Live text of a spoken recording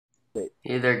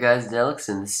Hey there guys, it's Alex,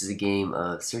 and this is a game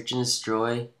of Search and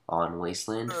Destroy on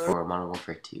Wasteland for Modern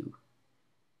Warfare 2.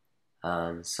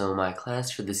 So my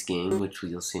class for this game, which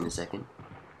you'll see in a second,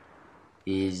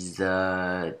 is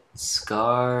the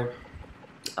Scar.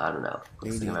 I don't know.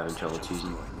 Looks like I'm having trouble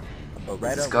choosing.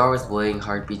 It's a Scar with Bling,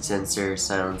 Heartbeat Sensor,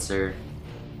 Silencer,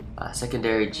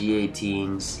 Secondary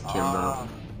G18s, Kimbo,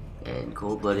 and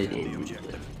Cold-Blooded and Ninja.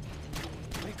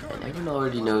 And everyone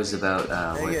already knows about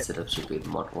what setups should be in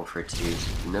Modern Warfare 2.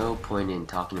 So no point in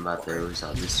talking about those.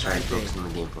 I'll just try and focus on the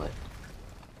gameplay.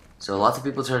 So lots of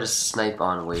people try to snipe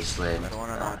on Wasteland,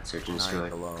 Search and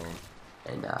Destroy,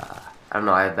 and I don't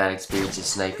know. I have bad experiences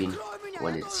sniping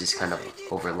when it's just kind of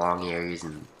over long areas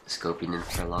and scoping in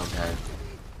for a long time.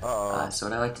 So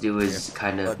what I like to do is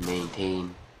kind of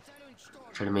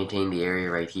try to maintain the area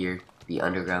right here, the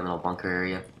underground little bunker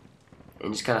area,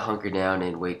 and just kind of hunker down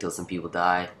and wait till some people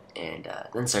die, and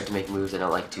then start to make moves. I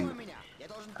don't like to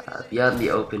be out in the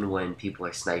open when people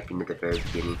are sniping at the very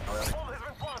beginning.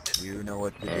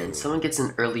 And someone gets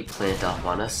an early plant off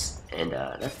on us, and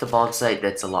that's the bomb site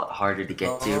that's a lot harder to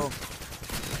get to.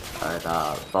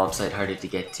 The bomb site harder to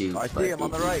get to, but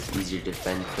it's easier to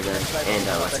defend for them, and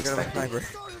less expected.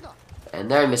 And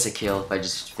there I miss a kill. If I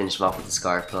just finish him off with the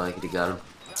Scar, probably I could have got him.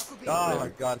 Oh my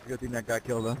god, it's a good thing that guy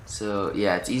killed him. So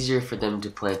yeah, it's easier for them to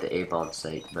plant the A-bomb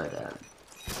site, but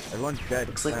everyone's dead.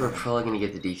 Looks like we're probably gonna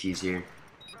get the defuse here.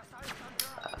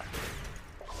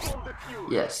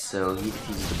 Yes, so he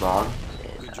defuses the bomb,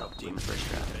 and win the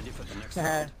first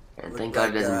round. And thank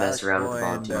God he doesn't mess around with the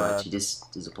bomb too much. He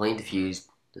just does a plain defuse,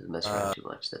 doesn't mess around too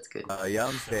much. That's good.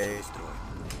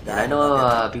 And I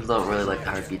know people don't really like the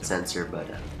heartbeat sensor, but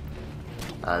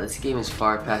this game is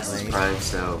far past its prime,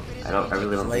 so I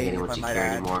really don't think anyone should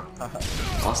care anymore.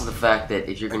 Also, the fact that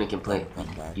if you're gonna complain,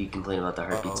 you complain about the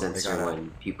heartbeat sensor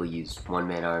when people use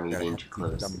one-man army, danger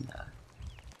close, and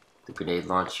the grenade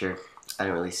launcher. I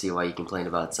don't really see why you complain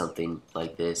about something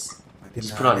like this.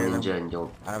 Just put on Ninja and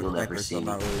you'll never see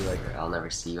me. Or I'll never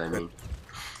see you, I mean.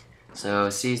 So,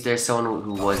 see, there's someone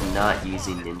who was not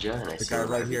using Ninja, and I see the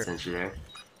heartbeat sensor there.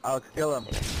 I'll kill him.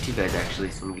 Two guys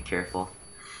actually, so I'm gonna be careful.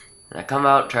 And I come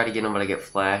out, try to get him, but I get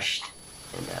flashed.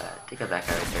 And take out that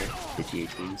guy right there, the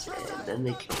G18s, and then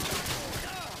they kill me.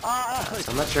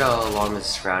 So I'm not sure how long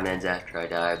this round ends after I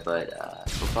die, but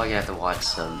we're probably gonna have to watch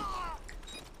some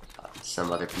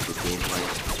other people's gameplay.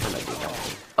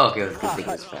 Oh, okay, good thing it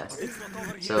was fast.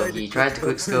 So he tries to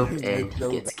quickscope and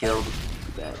he gets killed. Too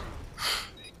bad.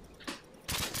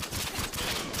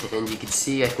 And you can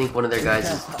see, I think one of their guys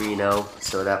is 3-0,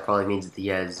 so that probably means that he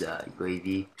has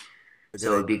UAV.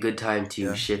 So it would be a good time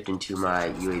to shift into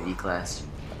my UAV class,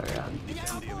 or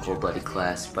cold-blooded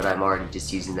class, but I'm already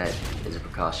just using that as a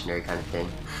precautionary kind of thing.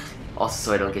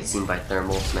 Also so I don't get seen by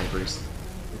thermal snipers,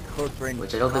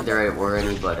 which I don't think there were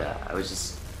any, but I was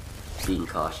just being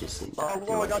cautious and didn't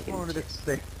want to take any risks.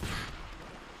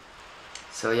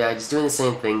 So yeah, just doing the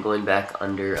same thing, going back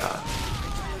under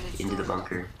into the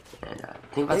bunker. And the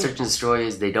thing about Search and Destroy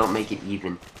is they don't make it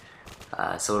even.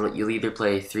 So you'll either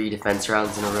play 3 defense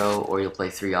rounds in a row, or you'll play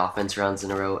 3 offense rounds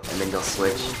in a row, and then you'll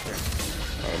switch.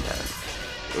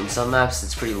 And in some maps,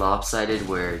 it's pretty lopsided,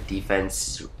 where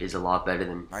defense is a lot better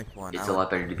than it's a lot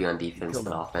better to be on defense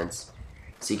than offense.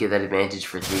 So you get that advantage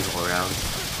for 3 whole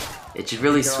rounds. It should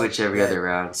really switch every other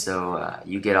round. So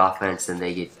you get offense, then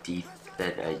they get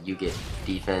you get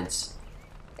defense,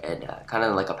 and kind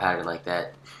of like a pattern like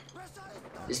that.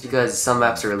 Just because some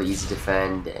maps are really easy to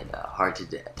defend and hard to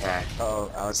attack,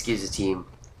 this gives the team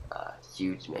a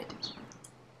huge advantage.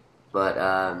 But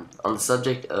on the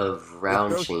subject of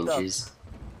round changes,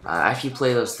 after you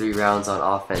play those 3 rounds on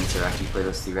offense or after you play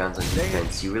those 3 rounds on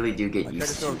defense, you really do get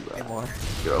used to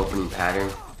your opening pattern.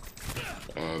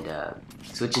 And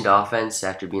switching to offense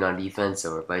after being on defense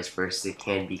or vice versa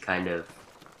can be kind of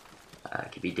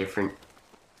can be different.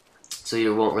 So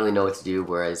you won't really know what to do,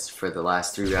 whereas for the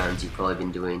last 3 rounds you've probably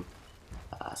been doing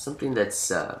something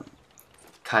that's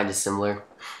kind of similar.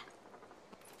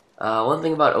 One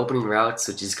thing about opening routes,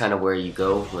 which is kind of where you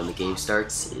go when the game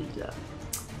starts, is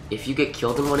if you get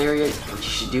killed in one area, what you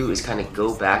should do is kind of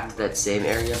go back to that same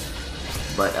area,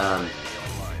 but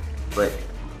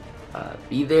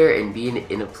be there and be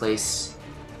in a place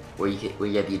where you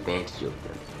have the advantage over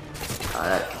them.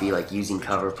 That could be like using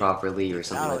cover properly or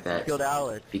something like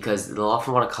that, because they'll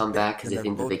often want to come back because they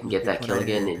think that they can get that kill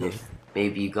again, and if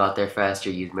maybe you got there faster,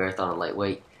 you used marathon and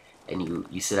lightweight, and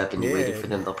you sit up and you waited for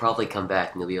them, they'll probably come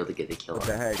back and you'll be able to get the kill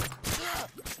on.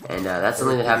 And that's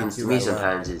something that happens to me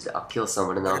sometimes, is I'll kill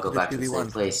someone and then I'll go back to the same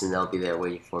place and they'll be there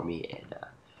waiting for me and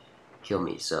kill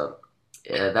me. So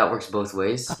that works both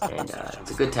ways, and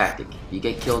it's a good tactic. If you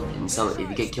get killed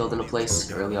in a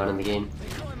place early on in the game,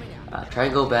 try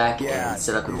and go back and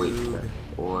set up and wait for them,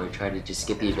 or try to just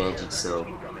get the advantage so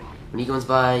when he comes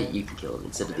by, you can kill him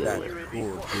instead of the other way.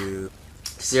 Cool, dude.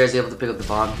 Sierra is able to pick up the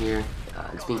bomb here.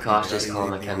 It's being cautious,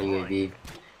 calling my counter UAV.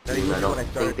 Even though I don't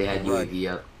think they had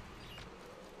UAV up.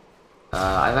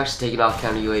 I've actually taken off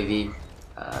counter UAV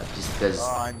just because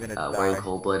wearing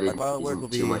cold-blooded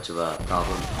isn't too much of a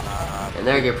problem. And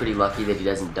there I get pretty lucky that he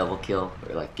doesn't double kill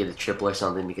or like get a triple or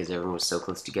something because everyone was so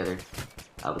close together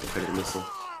with the predator missile.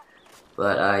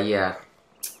 But yeah,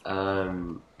 what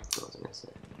was I gonna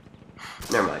say?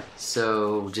 Never mind.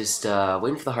 So just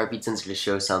waiting for the heartbeat sensor to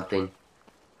show something.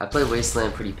 I play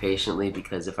Wasteland pretty patiently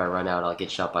because if I run out, I'll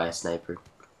get shot by a sniper.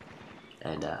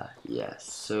 And yeah,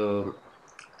 so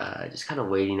just kind of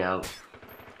waiting it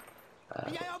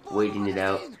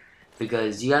out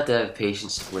because you have to have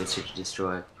patience to play Search and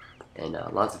Destroy, and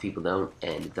lots of people don't,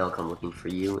 and they'll come looking for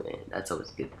you, and that's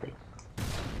always a good thing.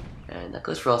 And that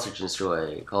goes for all Search and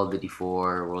Destroy, Call of Duty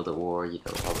 4, World at War, you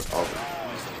know, all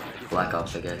the Black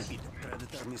Ops, I guess.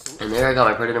 And there I got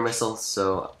my Predator missile,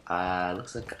 so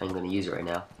looks like I'm gonna use it right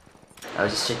now. I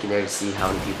was just checking there to see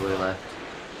how many people are left.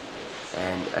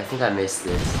 And I think I missed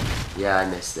this. Yeah, I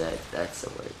missed that. That's the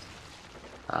word.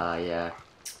 Yeah.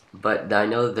 But I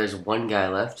know that there's one guy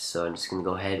left, so I'm just going to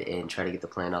go ahead and try to get the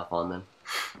plant off on them.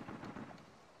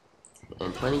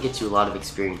 And planting gets you a lot of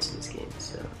experience in this game,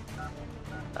 so...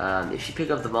 if you pick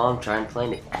up the bomb, try and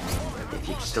plant it. If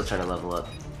you're still trying to level up.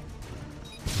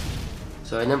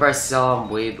 So I remember I saw him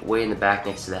way in the back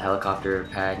next to the helicopter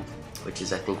pad, which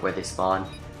is I think where they spawn.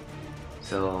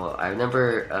 So I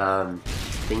remember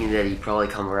thinking that he'd probably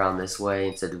come around this way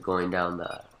instead of going down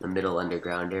the middle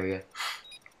underground area.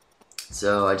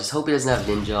 So I just hope he doesn't have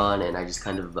ninja on, and I just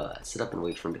kind of sit up and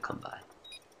wait for him to come by.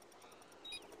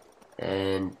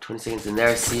 And 20 seconds in there,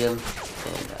 I see him,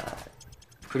 and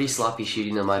pretty sloppy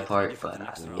shooting on my part, but I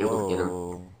was able to get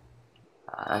him.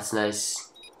 That's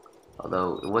nice,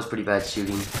 although it was pretty bad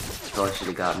shooting. Probably should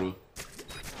have got me.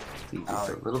 Just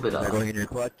a little bit off.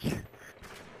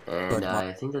 And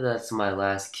I think that's my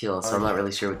last kill, so I'm not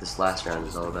really sure what this last round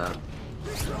is all about.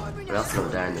 But else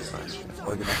I'm dying this last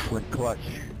round.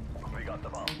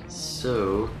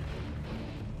 So,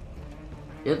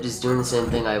 yep, just doing the same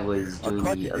thing I was doing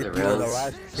the other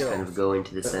rounds. Just kind of go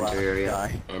into the center area.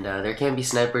 And there can be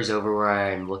snipers over where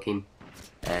I'm looking.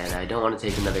 And I don't want to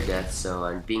take another death, so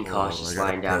I'm being cautious,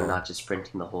 lying down and not just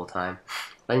sprinting the whole time.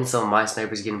 Letting some of my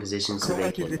snipers get in position so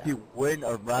they can at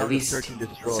least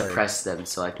suppress them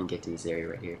so I can get to this area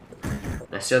right here.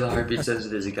 I see the heartbeat says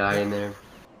there's a guy in there.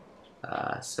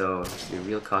 So be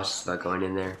real cautious about going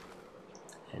in there.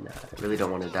 And I really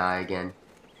don't want to die again.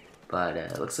 But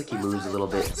it looks like he moves a little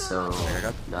bit, so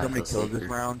not feel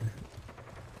safer.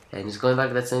 And just going back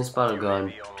to that same spot I've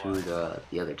gone to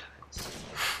the other times.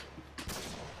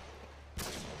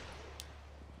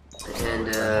 And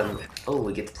oh,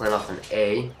 we get to plant off an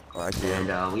A,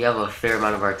 and we have a fair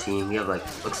amount of our team. We have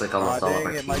looks like almost all of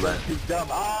our team left.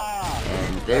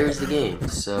 And there's the game.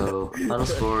 So final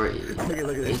score is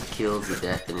 8 kills, a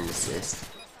death, and an assist.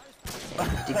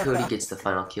 And Cody gets the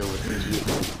final kill with the G.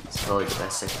 He's probably the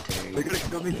best secretary.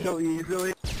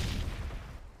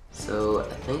 So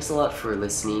thanks a lot for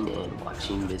listening and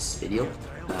watching this video.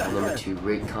 Remember to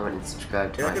rate, comment, and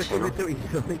subscribe to my channel.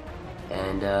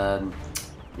 And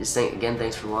just saying again,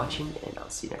 thanks for watching, and I'll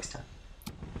see you next time.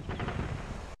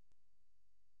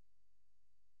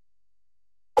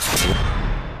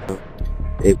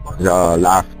 It was a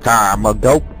lifetime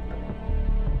ago.